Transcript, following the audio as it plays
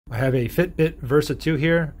I have a Fitbit Versa 2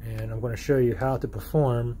 here, and I'm going to show you how to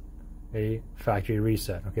perform a factory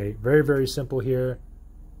reset. Okay, very, very simple here.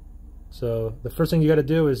 So the first thing you got to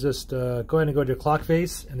do is just go ahead and go to your clock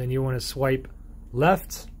face, and then you want to swipe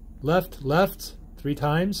left, left, left 3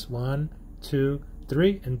 times. 1, 2,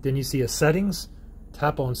 3, and then you see a settings.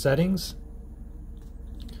 Tap on settings.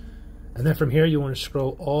 And then from here you want to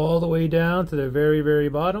scroll all the way down to the very, very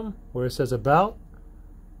bottom where it says about.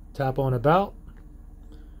 Tap on about.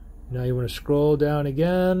 Now you want to scroll down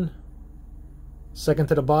again. Second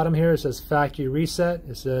to the bottom here, it says factory reset.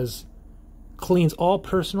 It says cleans all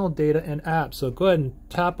personal data and apps. So go ahead and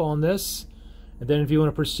tap on this. And then if you want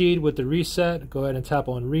to proceed with the reset, go ahead and tap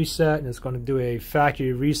on reset, and it's going to do a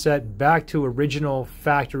factory reset back to original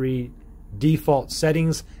factory default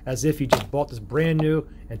settings, as if you just bought this brand new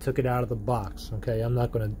and took it out of the box. Okay, I'm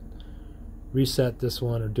not going to reset this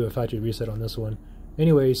one or do a factory reset on this one.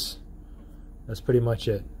 Anyways, that's pretty much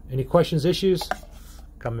it. Any questions, issues?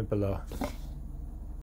 Comment below.